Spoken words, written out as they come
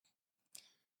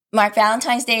Mark,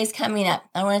 Valentine's Day is coming up.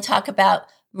 I want to talk about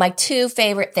my 2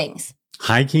 favorite things.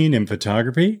 Hiking and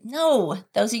photography? No,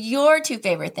 those are your 2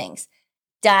 favorite things.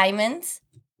 Diamonds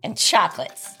and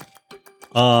chocolates.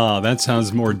 That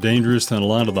sounds more dangerous than a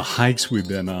lot of the hikes we've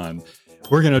been on.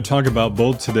 We're going to talk about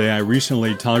both today. I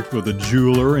recently talked with a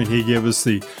jeweler, and he gave us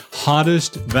the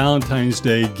hottest Valentine's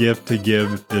Day gift to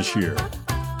give this year.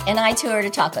 And I toured a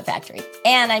chocolate factory,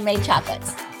 and I made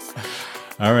chocolates.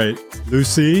 All right,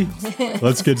 Lucy,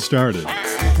 let's get started.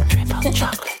 Triple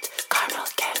chocolate, caramel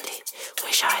candy.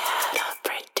 Wish I had a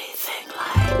pretty thing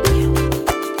like you.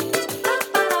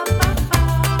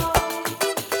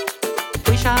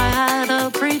 Wish I had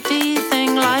a pretty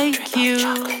thing like you.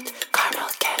 Chocolate, caramel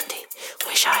candy.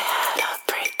 Wish I had a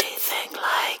pretty thing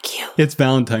like you. It's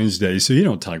Valentine's Day, so you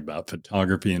don't talk about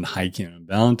photography and hiking on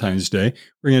Valentine's Day.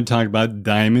 We're going to talk about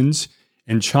diamonds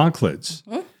and chocolates.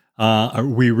 Mm-hmm.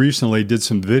 We recently did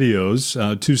some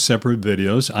videos, 2 separate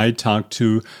videos. I talked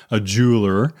to a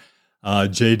jeweler,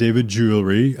 J. David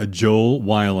Jewelry, Joel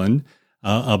Weiland,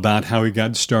 about how he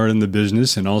got started in the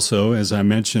business, and also, as I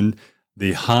mentioned,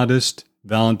 the hottest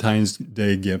Valentine's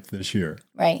Day gift this year.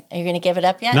 Right. Are you going to give it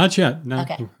up yet? Not yet. No.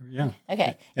 Okay. Yeah.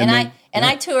 Okay. And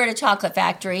I toured a chocolate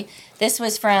factory. This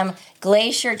was from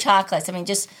Glacier Chocolates. I mean,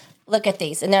 just look at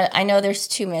these. And I know there's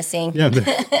 2 missing. Yeah.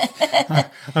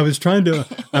 I was trying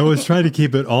to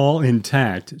keep it all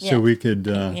intact so we could.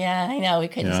 Yeah, I know. We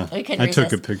couldn't I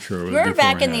took a picture of it. Remember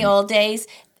back in the old days,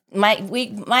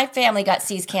 my family got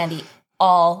See's candy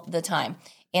all the time.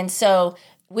 And so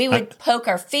we would poke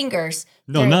our fingers.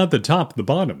 No, not the top, the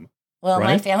bottom. Well, right?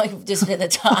 My family just did the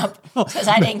top because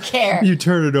I didn't care. You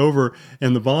turn it over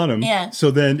in the bottom. Yeah. So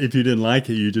then if you didn't like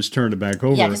it, you just turn it back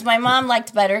over. Yeah, because my mom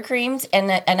liked buttercreams,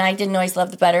 and I didn't always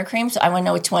love the buttercream, so I want to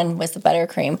know which one was the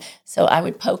buttercream. So I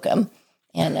would poke them,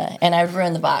 and I would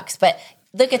ruin the box. But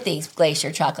look at these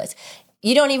Glacier chocolates.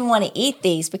 You don't even want to eat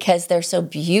these because they're so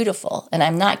beautiful, and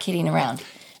I'm not kidding around.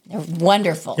 They're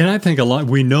wonderful. And I think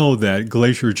we know that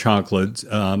Glacier Chocolate,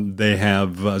 they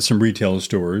have some retail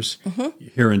stores. Mm-hmm.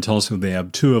 Here in Tulsa, they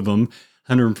have 2 of them,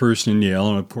 101st and Yale,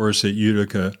 and of course at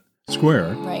Utica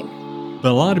Square. Right.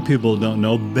 But a lot of people don't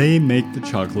know they make the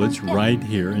chocolates right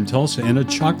here in Tulsa in a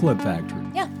chocolate factory.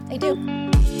 Yeah, they do.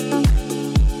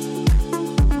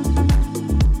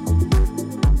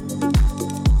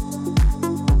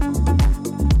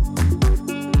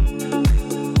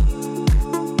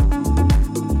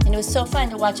 So fun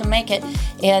to watch them make it.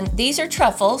 And these are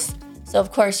truffles. So,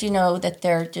 of course, you know that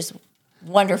they're just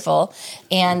wonderful.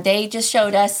 And they just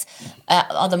showed us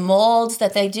all the molds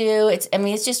that they do. It's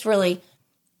just really,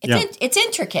 it's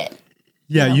intricate.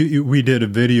 Yeah, we did a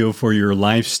video for your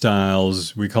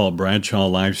lifestyles. We call it Bradshaw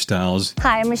Lifestyles.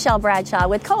 Hi, I'm Michelle Bradshaw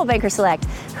with Coldwell Baker Select.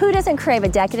 Who doesn't crave a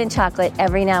decadent chocolate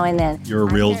every now and then? You're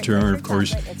a realtor, and of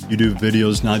course, you do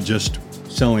videos not just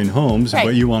selling homes,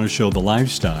 but you want to show the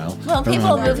lifestyle. Well,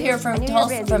 people move here from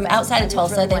Tulsa, from outside of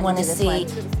Tulsa. They want to see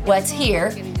what's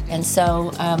here, and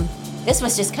so this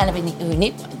was just kind of a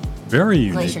unique one. Very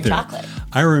unique. Glacier chocolate.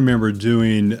 I remember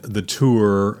doing the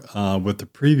tour with the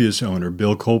previous owner,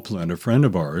 Bill Copeland, a friend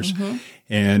of ours,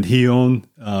 and he owned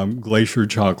Glacier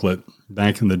Chocolate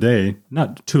back in the day,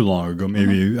 not too long ago,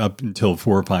 maybe up until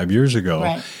 4 or 5 years ago.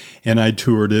 Right. And I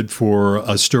toured it for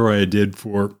a story I did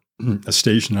for a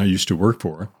station I used to work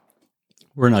for.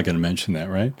 We're not going to mention that,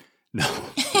 right? No.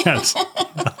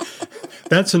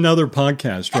 That's another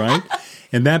podcast, right?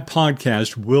 And that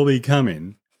podcast will be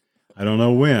coming. I don't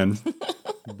know when,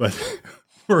 but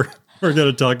we're going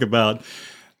to talk about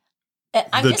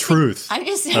the truth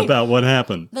about what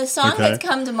happened. The song that's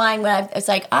come to mind when it's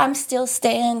like, I'm still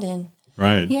standing.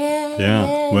 Right.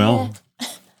 Yeah. Well,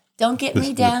 don't get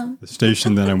me down. The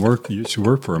station that I used to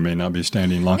work for may not be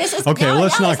standing long. Let's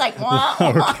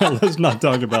not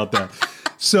talk about that.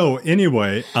 So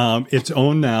anyway, it's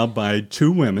owned now by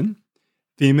 2 women,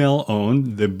 female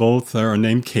owned. They both are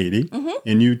named Katie. Mm-hmm.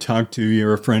 And you talked to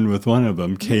your friend with one of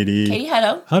them, Katie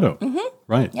Hutto. Mm-hmm.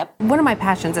 Right. Yep. One of my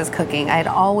passions is cooking. I had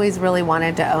always really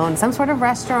wanted to own some sort of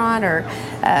restaurant or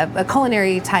a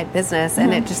culinary type business,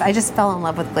 and I just fell in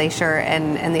love with Glacier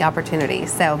and the opportunity.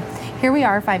 So here we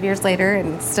are 5 years later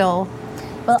and still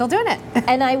doing it.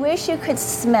 And I wish you could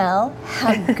smell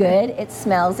how good it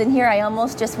smells in here. I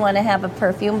almost just want to have a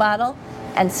perfume bottle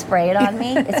and spray it on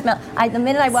me. The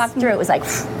minute I walked through, it was like.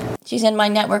 She's in my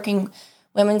networking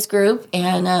women's group,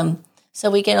 and so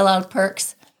we get a lot of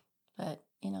perks. But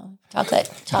chocolate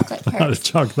perks.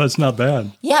 Chocolate, that's not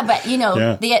bad. Yeah, but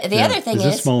the other thing is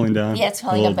this falling down? Yeah, it's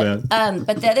falling down.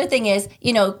 But the other thing is,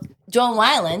 Joel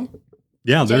Weiland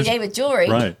Yeah, J. David Jewelry.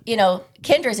 right. You know,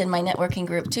 Kendra's in my networking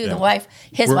group too. Yeah. The wife,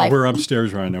 his wife. We're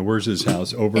upstairs right now. Where's his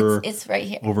house? Over. It's right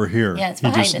here. Over here. Yeah, it's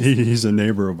behind us. He's a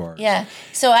neighbor of ours. Yeah.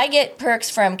 So I get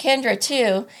perks from Kendra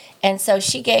too, and so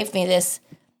she gave me this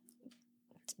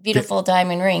beautiful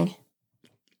diamond ring.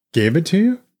 Gave it to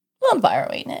you? Well, I'm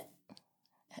borrowing it.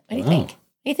 What do you think?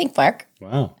 What do you think, Mark?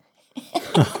 Wow.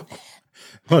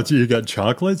 Well, so you got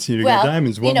chocolates, you got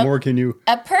diamonds. What more can you?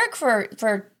 A perk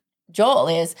for Joel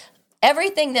is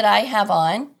everything that I have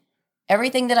on,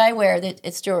 everything that I wear that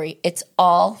it's jewelry, it's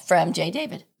all from J.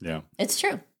 David. Yeah. It's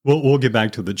true. We'll get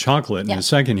back to the chocolate in a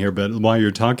second here, but while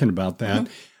you're talking about that,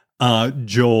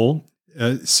 Joel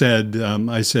said,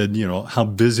 I said, you know, how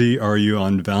busy are you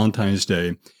on Valentine's Day?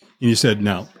 And he said,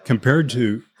 now, compared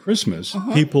to Christmas,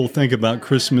 people think about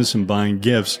Christmas and buying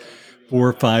gifts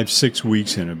 4, 5, 6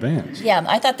 weeks in advance. Yeah,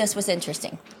 I thought this was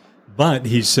interesting. But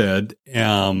he said,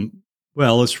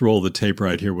 well, let's roll the tape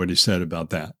right here, what he said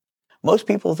about that. Most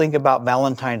people think about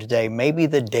Valentine's Day maybe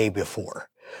the day before.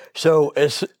 So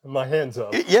it's my hands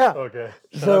up. Yeah. Okay.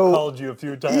 So I called you a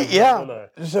few times. Yeah.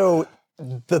 So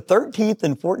the 13th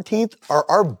and 14th are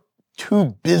our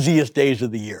 2 busiest days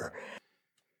of the year.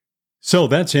 So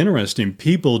that's interesting.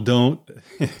 People don't,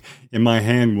 and my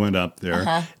hand went up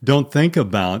there, don't think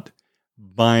about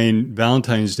buying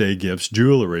Valentine's Day gifts,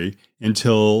 jewelry,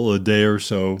 until a day or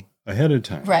so ahead of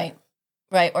time. Right.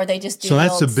 Right. Or they just do so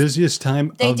that's the busiest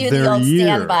time of their year. They do the old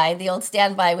standby. The old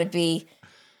standby would be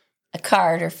a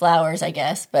card or flowers, I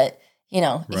guess. But, you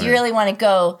know, if you really want to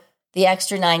go the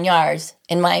extra 9 yards,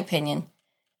 in my opinion,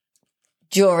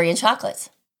 jewelry and chocolates.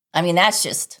 I mean, that's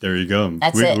just. There you go.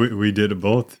 That's it. We did it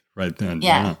both right then.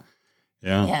 Yeah.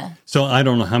 Yeah. So I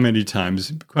don't know how many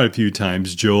times, quite a few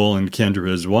times, Joel and Kendra,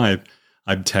 his wife,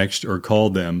 I've texted or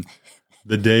called them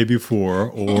the day before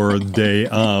or day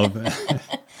of.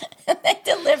 They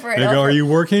deliver it. They go, are you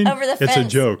working? Over the It's fence. a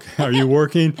joke. Are you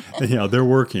working? Yeah, they're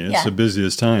working. It's the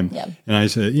busiest time. Yeah. And I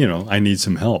said, you know, I need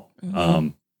some help.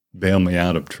 Bail me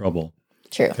out of trouble.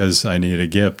 True. Because I need a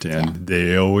gift. And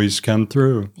they always come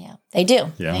through. Yeah, they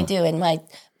do. Yeah. They do. And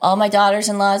all my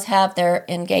daughters-in-laws have their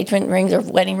engagement rings or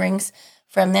wedding rings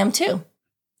from them too.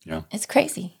 Yeah. It's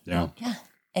crazy. Yeah. Yeah.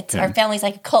 Our family's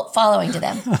like a cult following to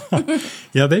them.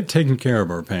 Yeah, they've taken care of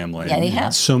our family. Yeah, they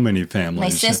have. So many families. My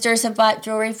sisters have bought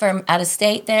jewelry from out of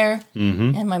state there,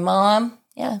 and my mom.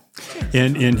 Yeah.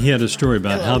 And he had a story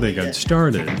about how they got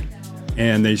started.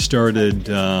 And they started,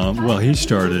 he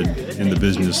started in the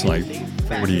business like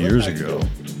 40 years ago.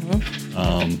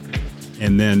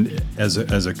 And then as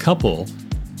a couple,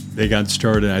 they got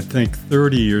started, I think,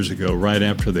 30 years ago, right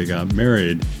after they got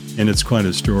married. And it's quite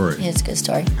a story. It's a good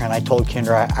story. And I told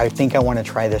Kendra, I think I want to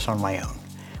try this on my own.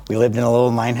 We lived in a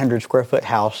little 900 square foot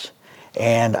house,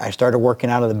 and I started working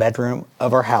out of the bedroom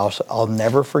of our house. I'll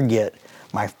never forget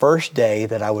my first day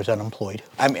that I was unemployed.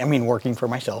 I mean working for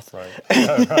myself. Right.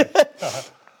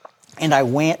 And I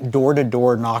went door to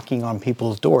door knocking on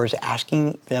people's doors,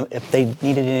 asking them if they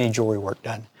needed any jewelry work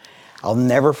done. I'll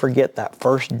never forget that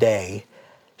first day,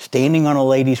 standing on a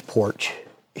lady's porch.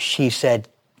 She said,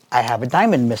 I have a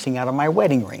diamond missing out of my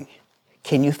wedding ring.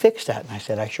 Can you fix that? And I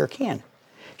said, I sure can.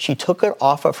 She took it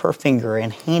off of her finger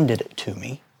and handed it to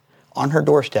me on her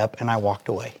doorstep, and I walked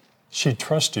away. She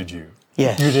trusted you.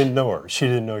 Yes. You didn't know her. She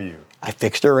didn't know you. I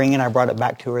fixed her ring, and I brought it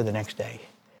back to her the next day.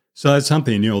 So that's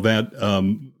something,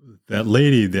 that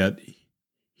lady that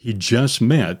he just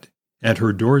met at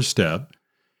her doorstep,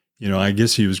 I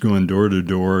guess he was going door to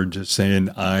door just saying,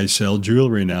 I sell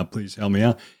jewelry now, please help me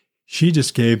out. She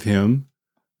just gave him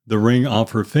the ring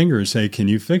off her finger and say, can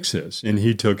you fix this? And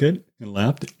he took it and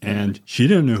left, and she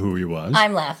didn't know who he was.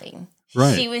 I'm laughing.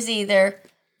 Right. She was either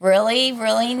really,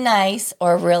 really nice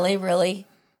or really, really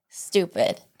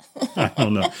stupid. I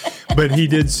don't know. But he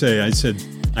did say, I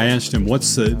asked him,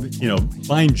 what's the,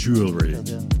 buying jewelry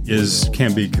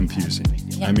can be confusing.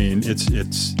 Yeah. I mean,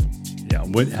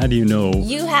 how do you know?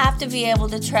 You have to be able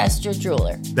to trust your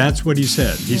jeweler. That's what he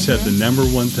said. He said the number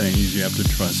one thing is you have to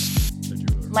trust the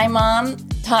jeweler. My mom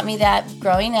taught me that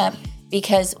growing up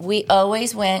because we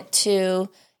always went to,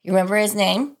 you remember his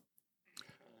name?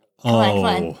 Come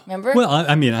on. Remember? Well,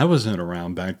 I wasn't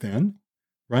around back then,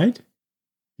 right?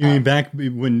 You mean back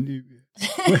when...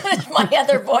 my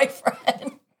other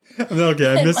boyfriend.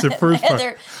 Okay, I missed the first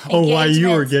part. While you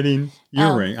were getting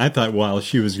your ring. I thought while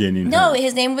she was getting No, her.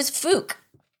 his name was Fook.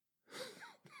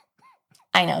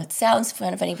 I know, it sounds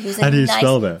funny, but he was How do you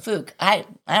spell that? Fook. I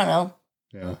don't know.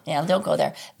 Yeah, don't go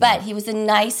there. But he was the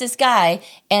nicest guy,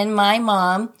 and my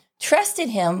mom trusted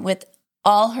him with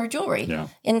all her jewelry. Yeah.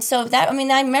 And so I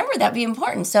remember that be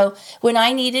important. So when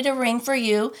I needed a ring for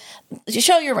you,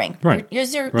 show your ring. Right.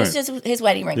 This Right. is his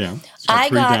wedding ring. Yeah. It's got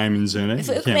three diamonds in it. You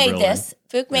Fook can't made really- this.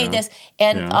 Fook made this.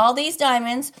 And Yeah. all these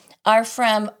diamonds are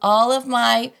from all of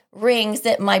my rings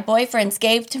that my boyfriends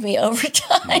gave to me over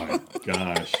time. Oh my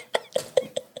gosh.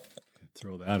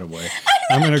 Throw that away.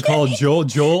 I'm going to call Joel.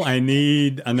 Joel, I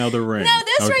need another ring. No,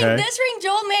 this okay? ring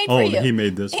Joel made Oh, for you. he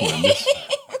made this one.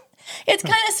 It's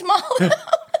kind of small.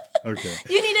 Okay.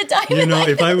 You need a diamond. You know, like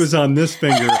if I this. was on this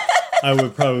finger, I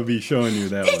would probably be showing you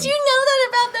that Did one. you know that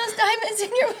about those diamonds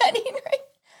in your wedding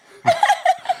ring?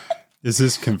 Is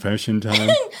this confession time?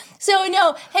 So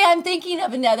no, hey, I'm thinking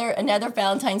of another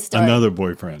Valentine's story. Another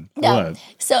boyfriend. No. What?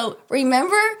 So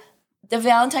remember the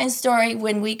Valentine's story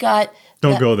when we got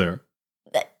Don't go there.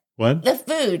 What? the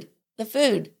food.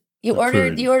 You The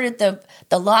ordered food.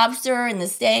 the lobster and the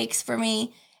steaks for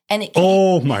me, and it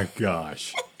Oh my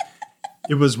gosh.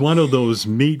 It was one of those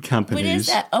meat what companies. is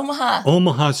that? Omaha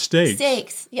Omaha Steaks.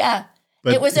 steaks. Yeah.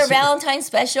 But it was their so- Valentine's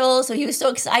special, so he was so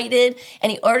excited,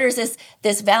 and he orders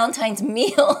this Valentine's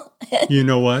meal. You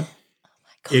know what?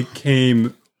 Oh It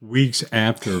came weeks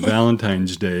after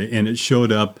Valentine's Day, and it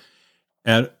showed up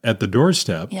at the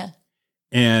doorstep. Yeah.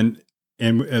 And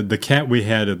the cat we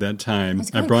had at that time,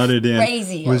 I going brought it in,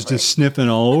 crazy was over just sniffing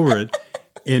all over it,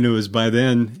 and by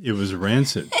then it was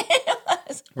rancid.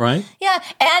 Right? Yeah,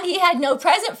 and he had no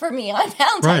present for me on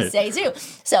Valentine's Right. Day too.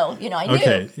 So I knew.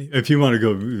 Okay, if you want to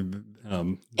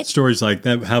go stories like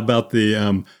that, how about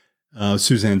the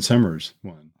Suzanne Summers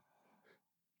one?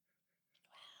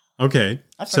 Okay,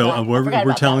 so I we're forgot about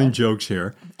that telling one. jokes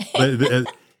here, but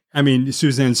I mean,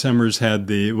 Suzanne Summers had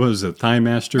what was it, Thigh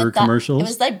Master commercials? It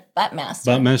was like Buttmaster.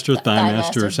 Buttmaster, Thigh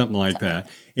Master, or something like that.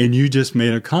 And you just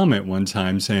made a comment one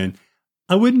time saying,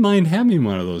 "I wouldn't mind having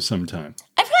one of those sometime."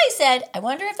 I probably said, I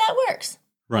wonder if that works.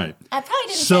 Right. I probably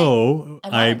didn't So I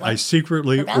wanted I one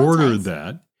secretly for Valentine's. ordered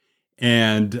that,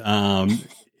 and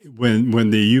when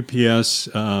the UPS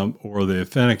or the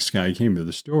FedEx guy came to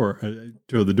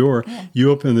the door,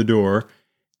 you opened the door,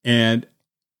 and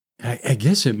I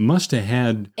guess it must have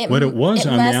had what it was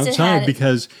on the must have outside had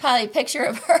because probably a picture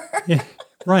of her. yeah,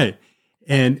 right.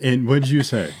 And what did you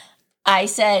say? I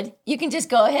said, you can just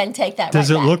go ahead and take that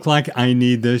Does right it back. look like I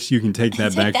need this? You can take that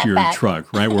Take back that to your back.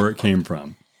 truck, right where it came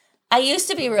from. I used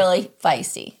to be really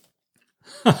feisty.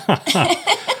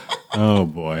 Oh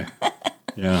boy,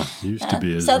 yeah, used to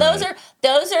be. So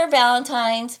those are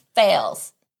Valentine's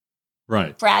fails.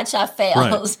 right. Bradshaw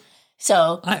fails.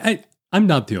 So I'm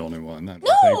not the only one. I don't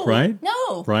no, think, right?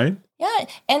 No. Right? Yeah,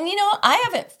 and I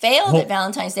haven't failed Well- at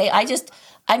Valentine's Day. I just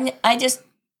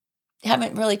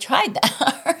haven't really tried that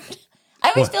hard. I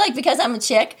always What? feel like because I'm a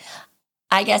chick,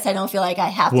 I guess I don't feel like I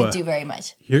have What? to do very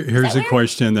much. Here's a weird?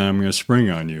 question that I'm going to spring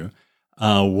on you.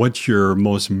 What's your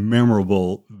most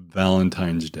memorable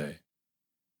Valentine's Day?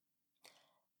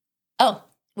 Oh,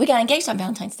 we got engaged on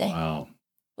Valentine's Day. Wow.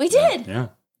 We did. Yeah.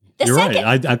 The You're second,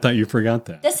 right. I thought you forgot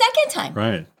that. the second time.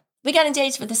 Right. We got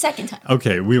engaged for the second time.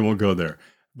 Okay, we won't go there.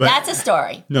 But That's a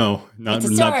story. no, not It's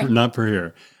a story. not for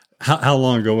here. How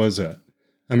long ago was that?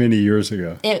 How many years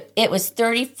ago? It was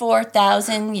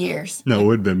 34,000 years. No, it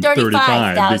would have been 35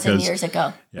 35,000 because years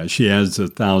ago. yeah, she adds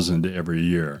 1,000 every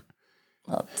year.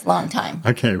 Well, it's a long time.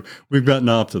 Okay, we've gotten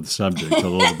off to the subject a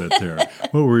little bit there.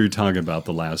 What were you talking about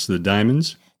the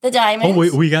diamonds? The diamonds.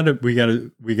 Oh, we got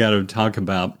to talk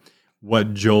about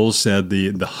what Joel said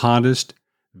the hottest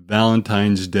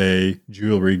Valentine's Day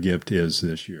jewelry gift is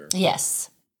this year. Yes.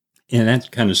 And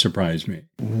that kind of surprised me.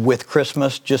 With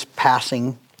Christmas just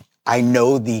passing, I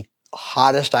know the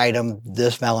hottest item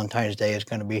this Valentine's Day is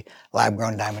going to be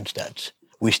lab-grown diamond studs.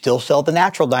 We still sell the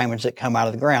natural diamonds that come out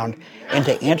of the ground. And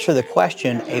to answer the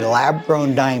question, a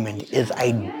lab-grown diamond is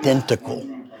identical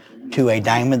to a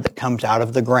diamond that comes out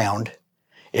of the ground.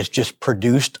 It's just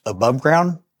produced above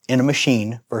ground in a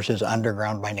machine versus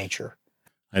underground by nature.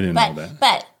 I didn't know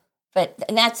that. But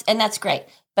and that's great.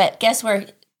 But guess where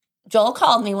Joel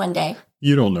called me one day.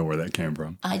 You don't know where that came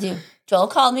from. I do. Joel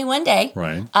called me one day.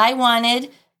 Right. I wanted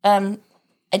a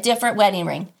different wedding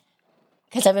ring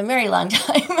because I've been married a long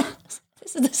time.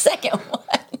 This is the second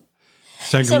one.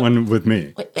 Second one with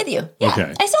me. With you. Yeah.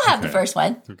 Okay. I still have the Okay. first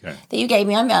one Okay. that you gave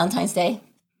me on Valentine's Day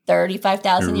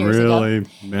 35,000 It years ago. really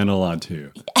meant a lot to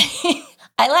you.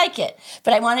 I like it,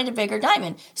 but I wanted a bigger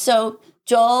diamond. So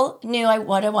Joel knew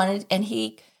what I wanted, and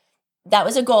that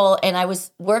was a goal, and I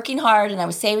was working hard, and I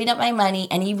was saving up my money,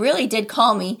 and he really did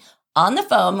call me on the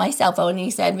phone, my cell phone, and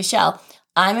he said, Michelle,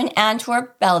 I'm in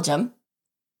Antwerp, Belgium.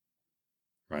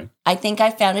 Right. I think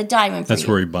I found a diamond for That's you.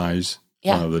 where he buys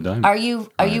one of the diamonds.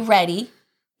 Are you ready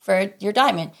for your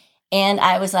diamond? And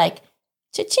I was like,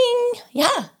 cha-ching.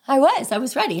 Yeah, I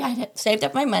was ready. I had saved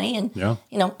up my money, and Yeah.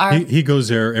 our He goes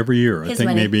there every year. I His think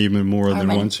money. maybe even more than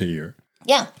money. once a year.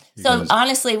 yeah. So goes-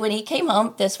 honestly, when he came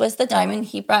home, this was the diamond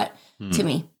he brought to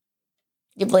me.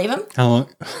 You believe him? How long?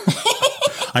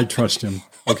 I trust him.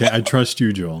 Okay, I trust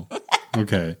you, Joel.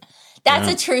 Okay. That's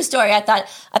a true story. I thought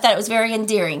it was very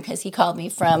endearing because he called me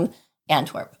from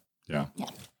Antwerp. Yeah. Yeah.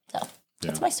 So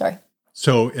that's my story.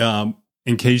 So,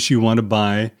 in case you want to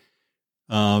buy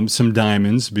some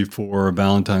diamonds before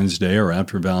Valentine's Day or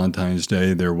after Valentine's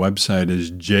Day, their website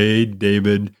is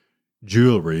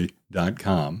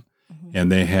jdavidjewelry.com. And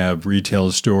they have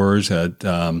retail stores at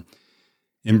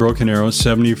in Broken Arrow,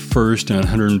 71st and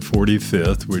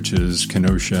 145th, which is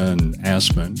Kenosha and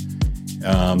Aspen.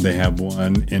 They have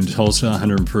one in Tulsa,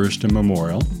 101st and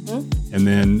Memorial. And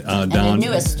then down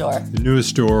the newest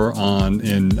store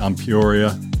on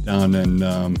Peoria, down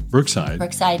in Brookside.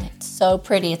 Brookside. It's so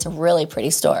pretty. It's a really pretty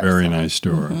store. Very nice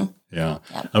store. Yeah.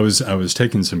 Yep. I was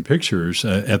taking some pictures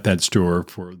at that store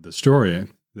for the story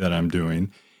that I'm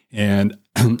doing, and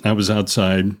I was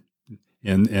outside,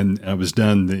 and I was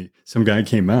done. Some guy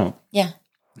came out, Yeah.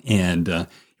 and he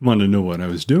wanted to know what I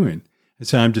was doing. I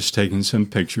said, I'm just taking some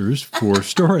pictures for a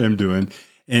story I'm doing.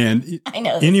 And I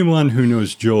know this. anyone who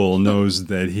knows Joel knows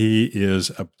that he is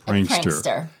a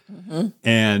prankster.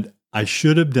 And I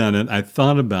should have done it. I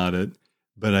thought about it,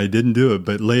 but I didn't do it.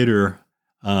 But later,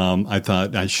 I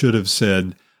thought I should have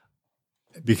said,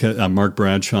 because Mark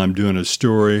Bradshaw, I'm doing a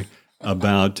story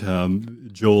about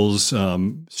Joel's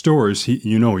stores.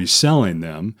 He's selling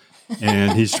them,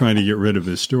 and he's trying to get rid of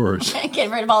his stores.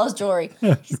 Get rid of all his jewelry.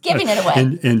 He's giving it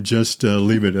away. and just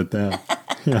leave it at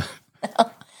that. Yeah.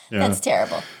 That's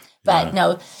terrible. But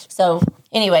no. So,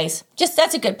 anyways,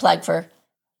 that's a good plug for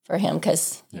him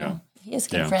because he is a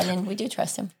good friend and we do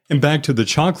trust him. And back to the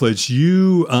chocolates,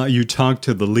 you talked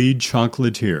to the lead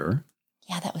chocolatier.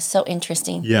 Yeah, that was so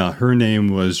interesting. Yeah, her name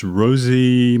was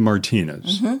Rosie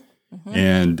Martinez.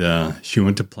 And she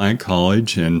went to Platt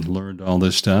College and learned all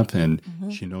this stuff, and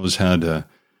she knows how to,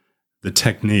 the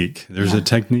technique. There's a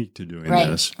technique to doing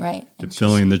this. Right. To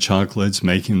filling the chocolates,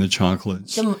 making the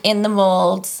chocolates. In the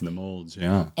molds. The molds,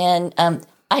 yeah. And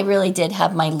I really did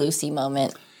have my Lucy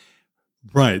moment.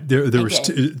 Right. There was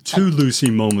two Lucy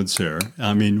moments there.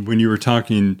 I mean, when you were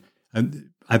talking,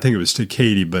 I think it was to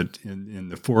Katie, but in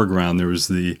the foreground, there was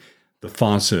the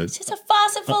faucet. It's just a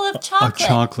faucet full of chocolate. A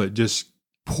chocolate just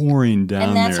pouring down there.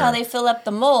 And that's how they fill up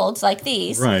the molds like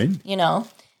these. Right.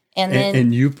 And then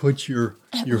and you put your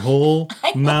whole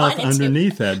mouth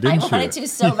underneath that, didn't you? I wanted to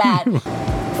so bad.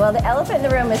 Well, the elephant in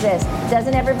the room is this.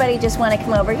 Doesn't everybody just want to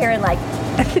come over here and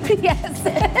Yes.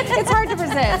 It's hard to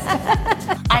resist.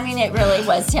 I mean, it really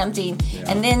was tempting. Yeah.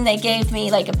 And then they gave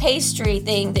me like a pastry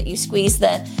thing that you squeeze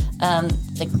the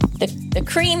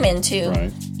cream into.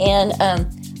 Right. And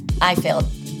I failed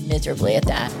miserably at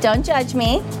that. Don't judge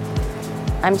me.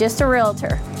 I'm just a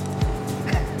realtor.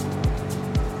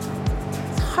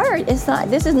 It's hard.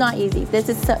 This is not easy. This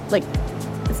is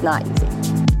it's not easy.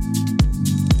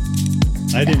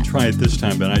 I didn't try it this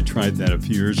time, but I tried that a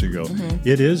few years ago.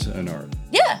 It is an art.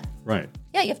 Yeah. Right.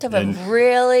 Yeah, you have to have a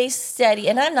really steady,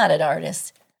 and I'm not an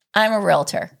artist. I'm a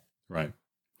realtor. Right.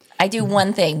 I do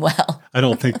one thing well. I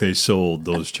don't think they sold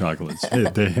those chocolates.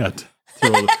 They had to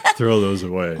throw those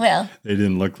away. Well. They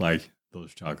didn't look like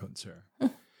those chocolates there.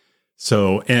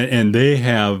 So, and they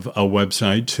have a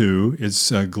website too.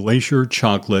 It's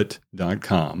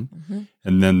glacierchocolate.com.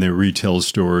 And then the retail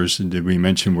stores, and did we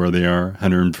mention where they are?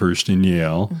 101st in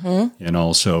Yale, and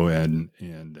also at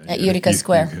Utica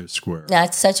Square. Utica Square.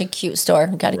 That's such a cute store.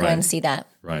 We've got to go in and see that.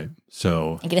 Right.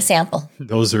 So, and get a sample.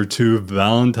 Those are two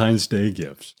Valentine's Day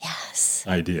gifts. Yes.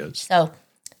 Ideas. So,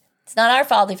 it's not our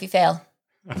fault if you fail.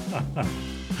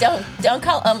 Don't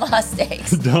call Omaha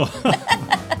Steaks. No.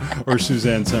 Or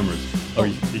Suzanne Summers. Oh,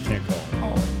 you can't call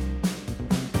her.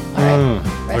 Oh. All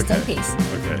right. Rest in peace.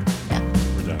 Okay. Yeah.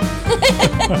 We're done.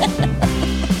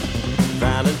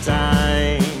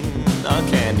 Valentine, a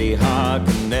candy heart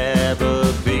can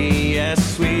never be as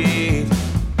sweet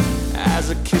as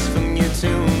a kiss from